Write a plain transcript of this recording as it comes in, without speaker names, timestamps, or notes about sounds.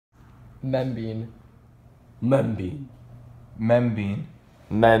Membean. Membean. Membean.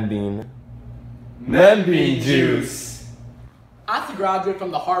 Membean. Membean juice. As a graduate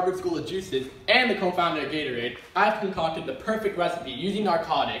from the Harvard School of Juices and the co-founder of Gatorade, I've concocted the perfect recipe using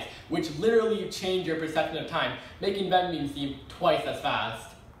narcotics, which literally change your perception of time, making membean seem twice as fast.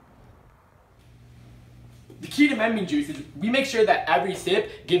 The key to membean juice is we make sure that every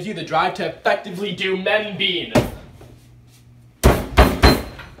sip gives you the drive to effectively do membean.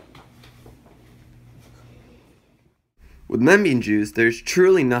 With membean juice, there's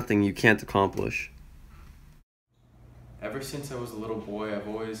truly nothing you can't accomplish. Ever since I was a little boy, I've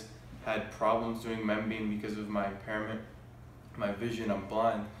always had problems doing membean because of my impairment, my vision. I'm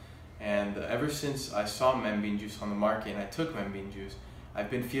blind. And ever since I saw membean juice on the market and I took membean juice,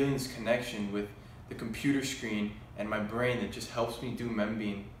 I've been feeling this connection with the computer screen and my brain that just helps me do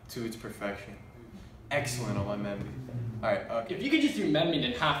membean to its perfection. Excellent on my membean. Alright, okay. If you could just do membean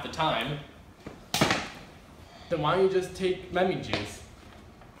in half the time, then why don't you just take membean juice?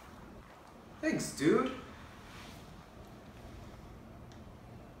 Thanks, dude.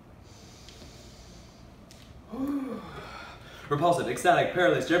 Repulsive, ecstatic,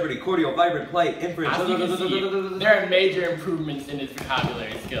 perilous, jeopardy, cordial, vibrant, polite, inference. As you can see, there are major improvements in his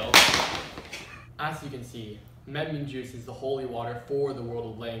vocabulary skills. As you can see, membean juice is the holy water for the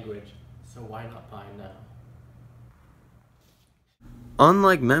world of language, so why not buy now?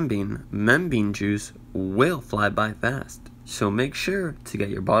 Unlike membean, membean juice will fly by fast, so make sure to get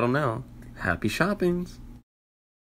your bottle now. Happy shoppings!